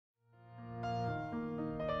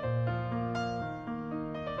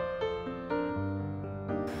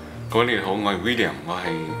各位你好，我係 William， 我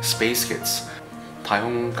係 SpaceKids 太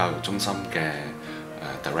空教育中心嘅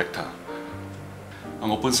Director。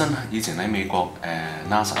我本身以前喺美國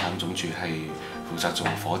NASA 太空總署係負責做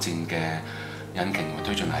火箭嘅引擎同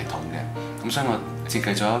推進系統嘅，咁所以我設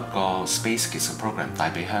計咗一個 SpaceKids 嘅 program 帶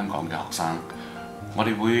俾香港嘅學生。我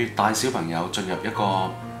哋會帶小朋友進入一個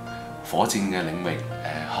火箭嘅領域，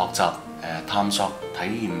學習探索、體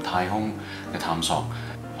驗太空嘅探索，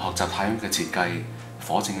學習太空嘅設計、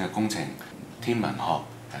火箭嘅工程、天文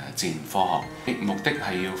學、自然科學。目的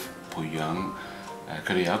係要培養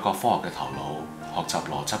佢哋有一個科學嘅頭腦，學習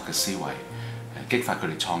邏輯嘅思維，激發佢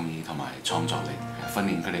哋創意同埋創作力，訓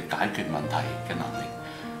練佢哋解決問題嘅能力。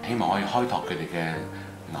希望可以開拓佢哋嘅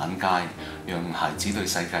眼界，讓孩子對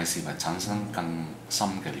世界事物產生更深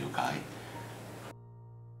嘅了解。